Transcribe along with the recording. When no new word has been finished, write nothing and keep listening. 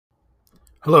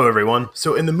Hello, everyone.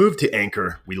 So, in the move to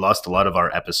Anchor, we lost a lot of our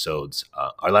episodes.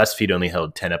 Our last feed only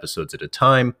held 10 episodes at a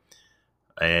time,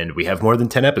 and we have more than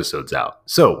 10 episodes out.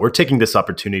 So, we're taking this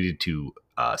opportunity to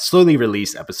slowly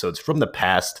release episodes from the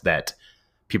past that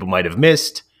people might have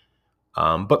missed,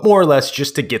 but more or less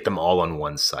just to get them all on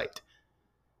one site.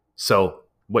 So,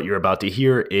 what you're about to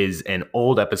hear is an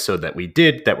old episode that we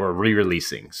did that we're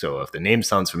re-releasing. So, if the name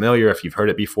sounds familiar, if you've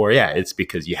heard it before, yeah, it's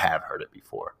because you have heard it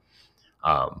before.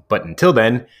 But until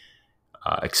then,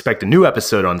 expect a new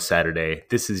episode on Saturday.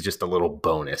 This is just a little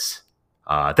bonus.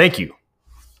 Thank you.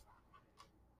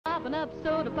 An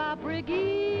episode of Pop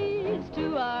Ricky's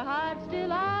to our heart's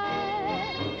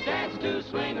delight. Dance to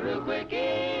swing real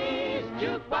quickies,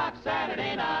 Jukebox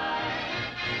Saturday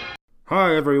night.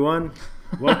 Hi, everyone.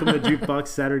 Welcome to Jukebox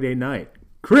Saturday Night.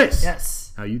 Chris.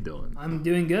 Yes. How you doing? I'm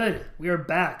doing good. We are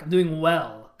back. I'm doing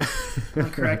well. Let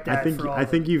me correct that I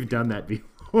think you've done that before.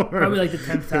 Probably like the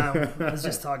 10th time. I was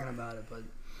just talking about it, but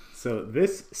So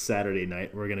this Saturday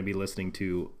night, we're going to be listening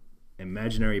to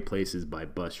Imaginary Places by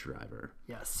Busdriver.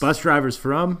 yes. Bus Driver's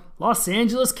from? Los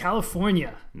Angeles,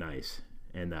 California. Nice.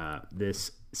 And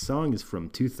this song is from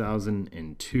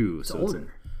 2002. It's so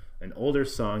older. It's an older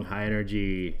song, high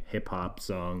energy hip-hop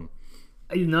song.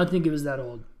 I did not think it was that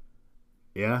old.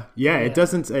 Yeah? Yeah, it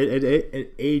doesn't...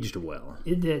 It aged well.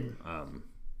 It did.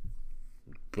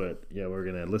 But yeah, we're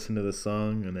going to listen to the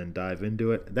song and then dive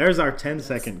into it. There's our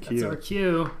 10-second cue. That's our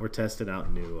cue. We're testing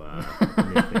out new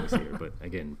things here. But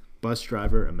again, Bus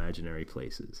Driver, Imaginary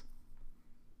Places.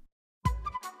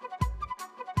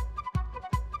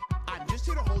 I'm just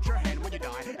here to hold your hand when you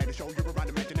die and to show you around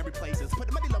imaginary places. Put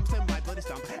the muddy lumps in my bloody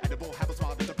stump and it will have a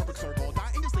smile that's a perfect circle.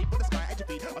 Die in your sleep with the sky at your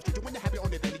feet. I'll treat you when you're happy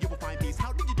on it, then you will find peace.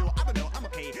 How did you do? I don't know. I'm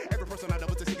okay. Every person I know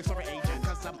is a secret story agent.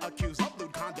 Cause I'm accused of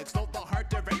lewd conduct. Stole the heart,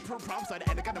 the rape from prom side.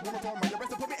 And I got a woman for my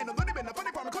arrest and put me in a little bit of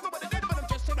funny farm. Cause of what I did, but I'm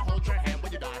just here to hold your hand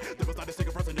when you die. There was not a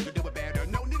single person who could do it better.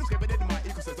 No need to skip it in my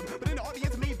ecosystem. But in the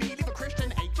audience, me believe a Christian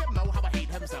HMO. How I hate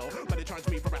himself. But it charged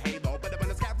me for a halo. But I'm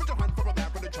in a scavenger hunt for a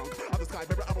bad for the chunk of the sky.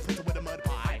 Mirror, I will place it with a mud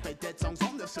pie. But dead songs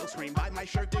on the silk screen. By my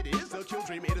shirt, it is a kill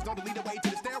dream. It is not to lead away to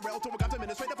the stairwell. To a God's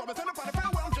administrative office and a final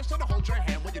farewell. I'm just here to hold your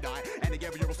hand when you die. And to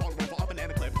give you a assault rifle up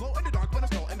banana clip. Glow in the dark, but a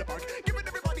skull in the park. Giving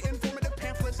everybody informative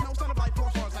pamphlets. No sign of life for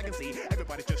as far as I can see.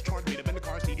 Everybody just charged me to bend the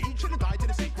car seat. Each should have died to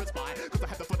the secret spy. Cause I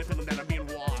have the funny feeling that I'm being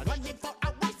watched. Money for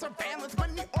our surveillance.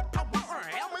 Money or power or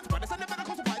ailments. But it's a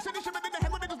medical supply. City shipping in the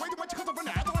hand when niggas way too much. Cause I'm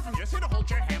running out of life. I'm just here to hold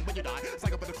your hand when you die. It's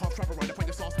like up in the cough trapper right up on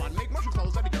your soft spot. Make Martian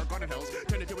clothes out of your garden hills.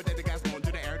 Turn into a dead gas going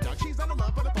to the air duct. She's not in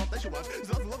love, but I thought that she was. She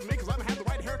doesn't love me cause I don't have the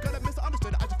right haircut. I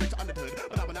misunderstood. I just fixed understood.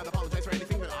 But I will not apologize for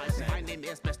anything that I said. My name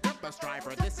is Mr. Bus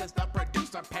Driver. This is the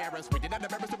producer Paris. We did not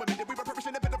embarrass to admit it. We were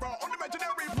purposing a bit of our own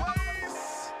imaginary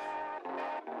place.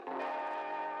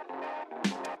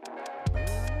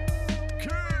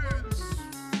 Kids,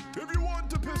 if you want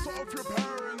to piss off your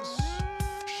parents,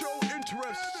 show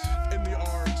interest in the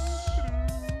arts.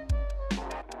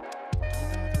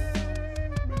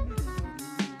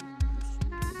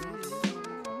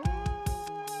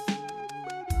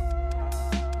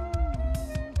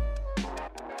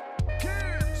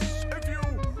 Kids, if you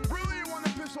really want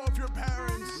to piss off your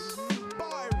parents,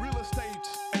 buy real estate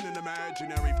in an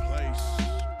imaginary place.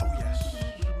 Oh yes.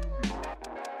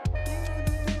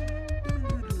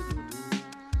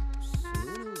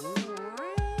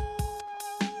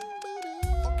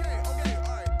 Okay,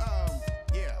 alright,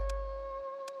 yeah.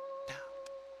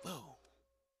 Whoa.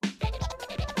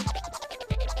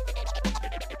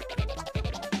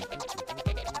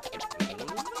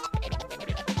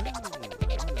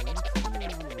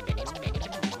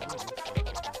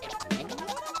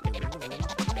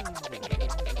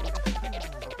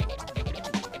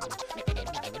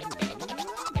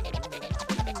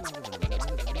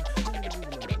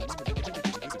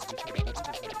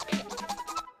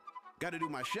 Gotta do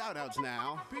my shout outs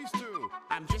now. Peace too.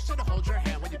 I'm just here to hold your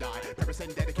hand when you die. Purpose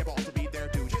and dedicate will also be there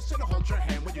too. Just here to hold your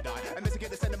hand when you die. And this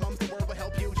again, send the mums, the world will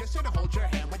help you. Just here to hold your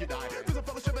hand when you die. Cause a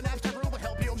fellowship and abstract rule will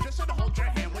help you. I'm just here to hold your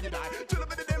hand when you die. To the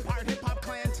bit of Empire Hip Hop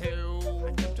Clan too.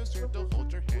 I'm just here to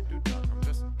hold your hand to die. I'm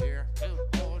just here to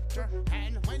hold your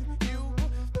hand when you.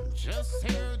 I'm just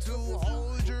here to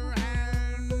hold your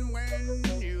hand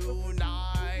when you die.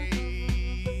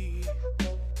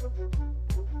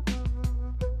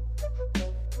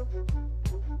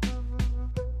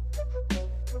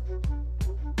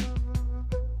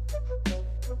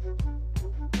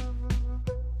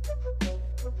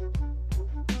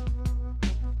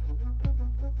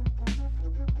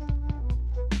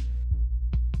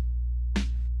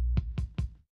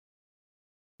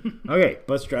 Okay,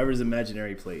 Bus Driver's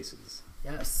Imaginary Places.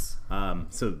 Yes.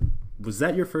 So was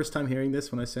that your first time hearing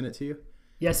this when I sent it to you?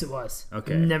 Yes, it was.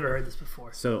 Okay. I've never heard this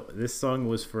before. So this song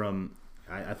was from.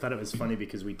 I thought it was funny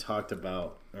because we talked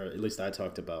about, or at least I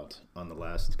talked about on the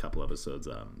last couple episodes,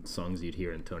 songs you'd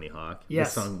hear in Tony Hawk.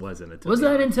 Yes. This song wasn't a Tony Was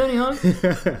that Hawk. in Tony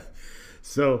Hawk?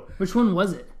 So Which one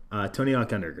was it? Tony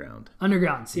Hawk Underground.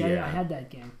 Underground. See, Yeah. I had that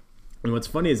game. And what's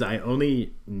funny is I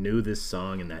only knew this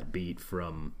song and that beat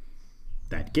from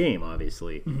that game,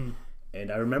 obviously. Mm-hmm. And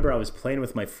I remember I was playing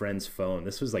with my friend's phone.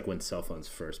 This was like when cell phones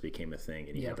first became a thing,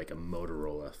 and he Yep. had like a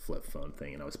Motorola flip phone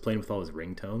thing. And I was playing with all his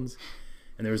ringtones,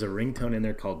 and there was a ringtone in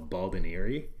there called Bald and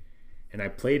Eerie. And I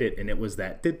played it, and it was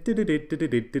that.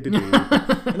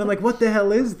 And I'm like, what the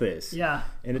hell is this? Yeah.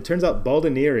 And it turns out Bald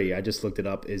and Eerie, I just looked it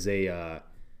up, is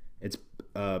it's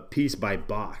a piece by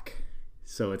Bach.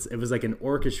 So it was like an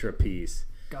orchestra piece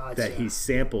Gotcha. that he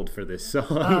sampled for this song.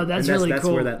 Oh, that's and really that's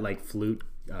cool. where that like flute,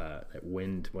 that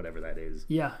wind, whatever that is.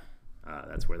 Yeah.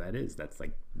 That's where that is. That's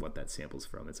like what that sample's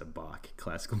from. It's a Bach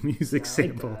classical music I like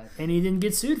sample. that. And he didn't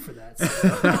get sued for that.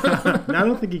 So. No, I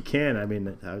don't think he can. I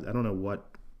mean, I don't know what.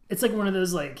 It's like one of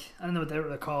those, like, I don't know what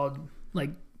they're called.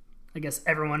 Like, I guess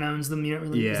everyone owns them. You don't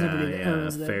really, there's nobody that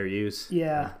owns them. fair use.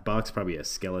 Yeah. Bach's probably a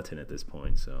skeleton at this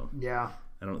point, so Yeah.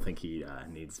 I don't think he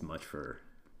needs much for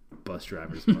bus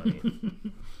driver's money.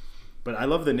 But I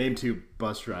love the name too,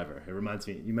 Bus Driver. It reminds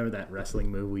me. You remember that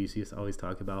wrestling move we used to always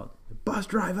talk about? Bus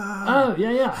Driver. Oh,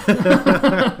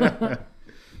 yeah.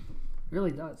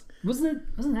 Really does. Wasn't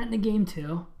that in the game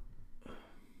too?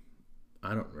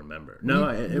 I don't remember. No,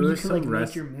 it When was you some could, like, rest.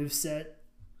 make your moveset.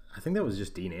 I think that was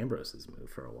just Dean Ambrose's move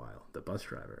for a while. The Bus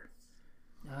Driver.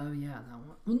 Oh, yeah, that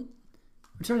one.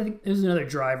 I'm trying to think. There was another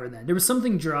driver then. There was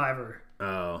something driver.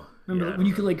 Oh, Remember yeah, I when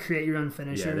you don't could like create your own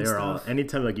finisher Yeah, and they were all. stuff?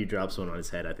 Anytime like you drop someone on his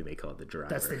head, I think they call it the driver.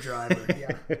 That's the driver.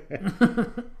 Yeah.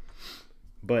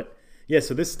 But yeah,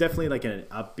 so this is definitely like an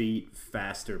upbeat,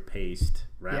 faster paced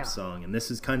rap Yeah. song, and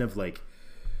this is kind of like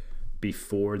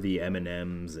before the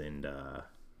Eminems and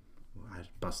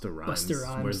Busta Rhymes, Busta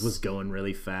Rhymes. where it was going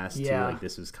really fast Yeah. too. Like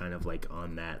this was kind of like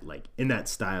on that, like in that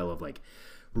style of like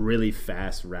really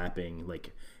fast rapping.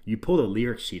 Like you pull the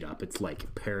lyric sheet up, it's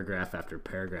like paragraph after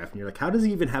paragraph, and you're like, how does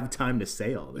he even have time to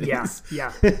say all this? Yeah,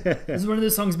 yeah. This is one of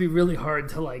those songs that'd be really hard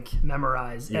to like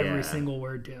memorize Yeah. every single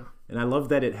word to. And I love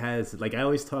that it has, like, I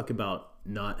always talk about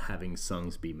not having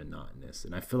songs be monotonous.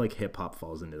 And I feel like hip hop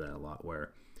falls into that a lot,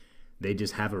 where they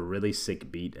just have a really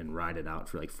sick beat and ride it out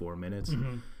for like 4 minutes.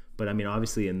 Mm-hmm. But I mean,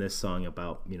 obviously in this song,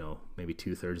 about, you know, maybe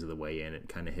 2/3 of the way in, it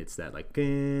kind of hits that like, I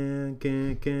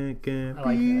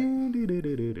like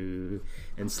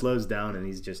and slows down, and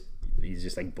he's just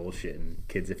like bullshitting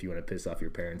kids. If you want to piss off your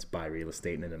parents, buy real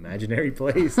estate in an imaginary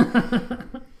place.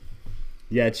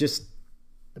 Yeah, it's just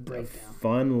The breakdown.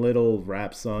 fun little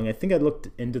rap song. I think I looked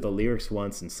into the lyrics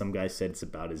once, and some guy said it's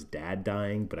about his dad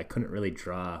dying, but I couldn't really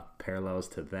draw parallels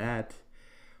to that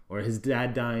or his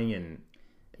dad dying. And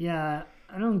Yeah,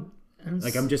 I don't.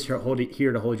 like, I'm just here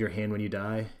to hold your hand when you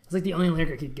die. It's like the only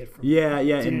lyric I could get from. Yeah, Do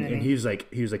you know and, what I and mean? he was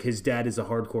like his dad is a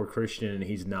hardcore Christian and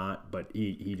he's not, but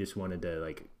he just wanted to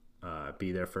like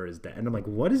be there for his dad. And I'm like,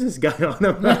 what is this guy on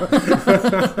about?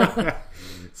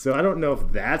 So I don't know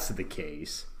if that's the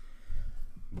case,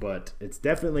 but it's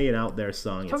definitely an out there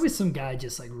song. Probably some guy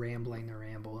just like rambling the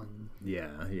ramble and.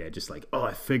 Yeah, just like, oh,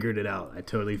 I figured it out. I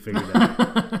totally figured it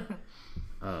out.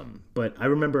 But I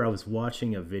remember I was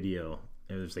watching a video.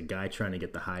 There was a guy trying to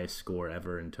get the highest score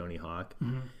ever in Tony Hawk,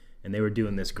 and they were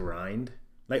doing this grind,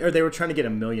 or they were trying to get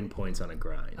 1,000,000 points on a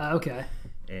grind. Okay.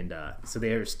 And so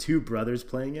there's two brothers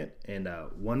playing it, and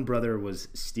one brother was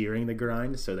steering the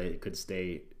grind so they could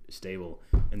stay stable,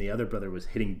 and the other brother was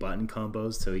hitting button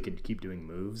combos so he could keep doing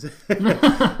moves. So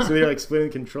they were like splitting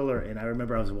the controller, and I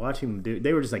remember I was watching them do.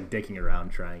 They were just like dicking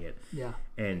around trying it. Yeah.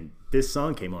 And this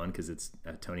song came on because it's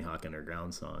a Tony Hawk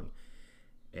Underground song,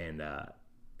 and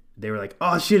they were like,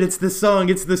 "Oh shit, it's the song!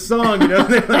 It's the song!" You know,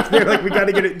 they're like, "We got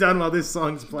to get it done while this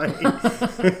song's playing."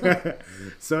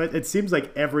 So it seems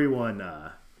like everyone.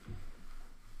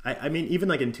 I mean, even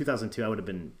like in 2002, I would have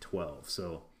been 12,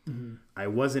 so I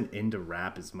wasn't into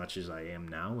rap as much as I am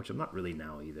now, which I'm not really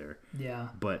now either. Yeah.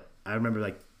 But I remember,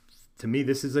 like, to me,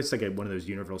 this is just like one of those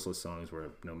universal songs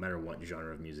where no matter what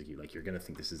genre of music you like, you're gonna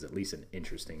think this is at least an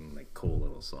interesting, like, cool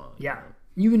little song. Yeah. You know?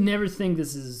 You would never think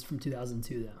this is from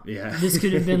 2002 though. Yeah. This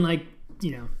could have been like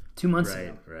 2 months Right,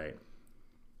 ago. right.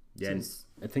 Yeah, So and it's-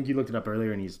 I think you looked it up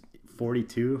earlier, and he's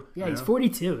 42. Yeah, he's now.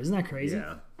 42. Isn't that crazy?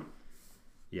 Yeah.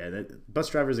 Yeah, that Bus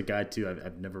Driver's a guy too.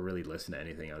 I've never really listened to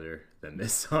anything other than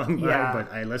this song. Yeah.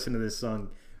 But I listened to this song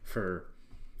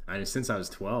since I was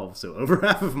 12, so over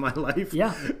half of my life.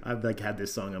 Yeah. I've like had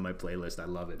this song on my playlist. I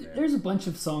love it, man. There's a bunch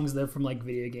of songs though from like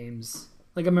video games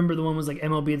Like I remember the one was like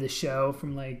MLB The Show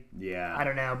from like Yeah. I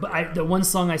don't know, but the one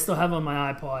song I still have on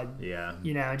my iPod. Yeah.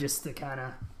 You know, just to kind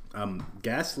of.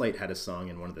 Gaslight had a song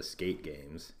in one of the skate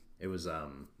games. It was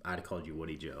I'd called you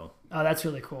Woody Joe. Oh, that's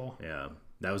really cool. Yeah,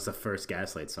 that was the first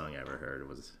Gaslight song I ever heard.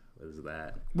 Was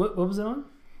that? What was it on?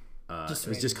 It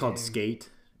was just called Skate.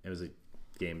 It was a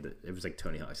game that it was like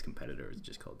Tony Hawk's competitor. It was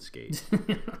just called Skate.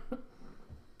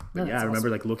 No, Yeah, I remember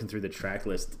like looking through the track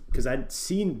list because I'd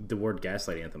seen the word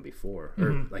Gaslight Anthem before,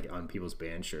 or like on people's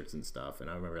band shirts and stuff. And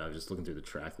I remember I was just looking through the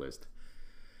track list.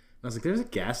 And I was like, "There's a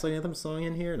Gaslight Anthem song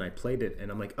in here," and I played it,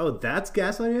 and I'm like, "Oh, that's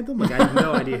Gaslight Anthem!" Like I had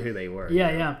no idea who they were.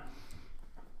 Yeah, yeah.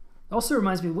 Also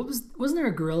reminds me, wasn't there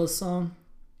a Gorillaz song?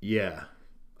 Yeah.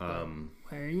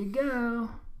 Where you go?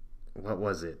 What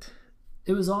was it?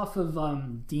 It was off of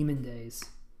Demon Days.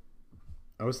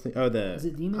 I was thinking. Oh, Is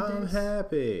it Demon I'm Days?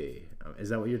 happy. Is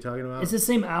that what you're talking about? It's the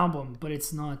same album, but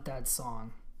it's not that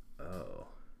song. Oh,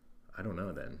 I don't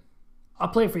know then. I'll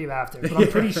play it for you after, but I'm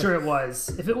pretty sure it was.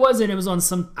 If it wasn't, it was on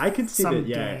some. I could see some that.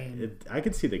 Yeah, game. I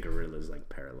could see the Gorillaz like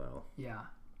parallel. Yeah,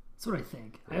 that's what I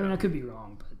think. I mean, I could be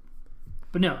wrong,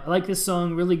 but no, I like this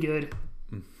song. Really good.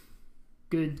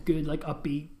 Good, like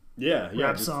upbeat. Yeah,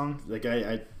 Rap song. Like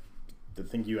the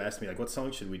thing you asked me, like, what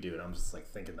song should we do? And I'm just like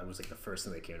thinking that was like the first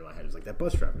thing that came to my head. It was like that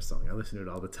Bus Driver song. I listen to it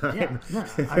all the time. Yeah, no,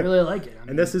 I really like it. I mean,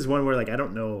 And this is one where like I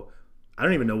don't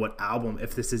even know what album,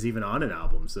 if this is even on an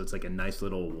album. So it's like a nice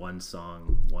little one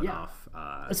song, one off.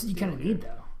 that's what you kind of need,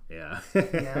 though. Yeah.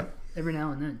 Yeah, every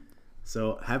now and then.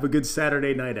 So have a good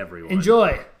Saturday night, everyone.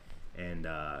 Enjoy. And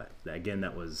again,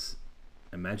 that was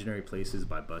Imaginary Places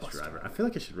by Bus Driver. I feel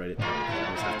like I should write it down because I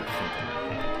always have to think in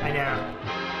my head. I know.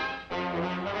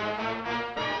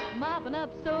 Mopping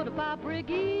up soda pop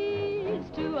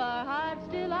brickies to our heart's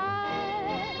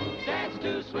delight. Dance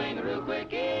to swing the real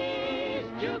quickies,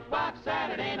 jukebox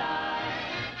Saturday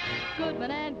night.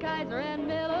 Goodman and Kaiser and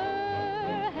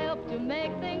Miller help to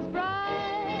make things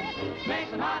bright. Make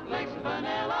some hot licks of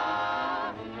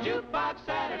vanilla, jukebox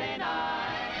Saturday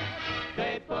night.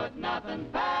 They put nothing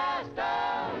past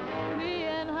us, me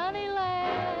and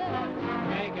Honeyland,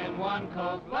 making one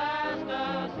Coke last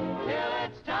us till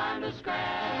it's time to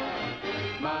scratch.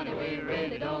 Money, we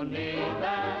really don't need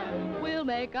that. We'll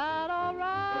make out all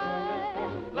right.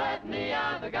 Letting the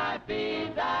other guy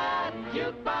feed that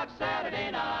jukebox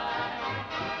Saturday night.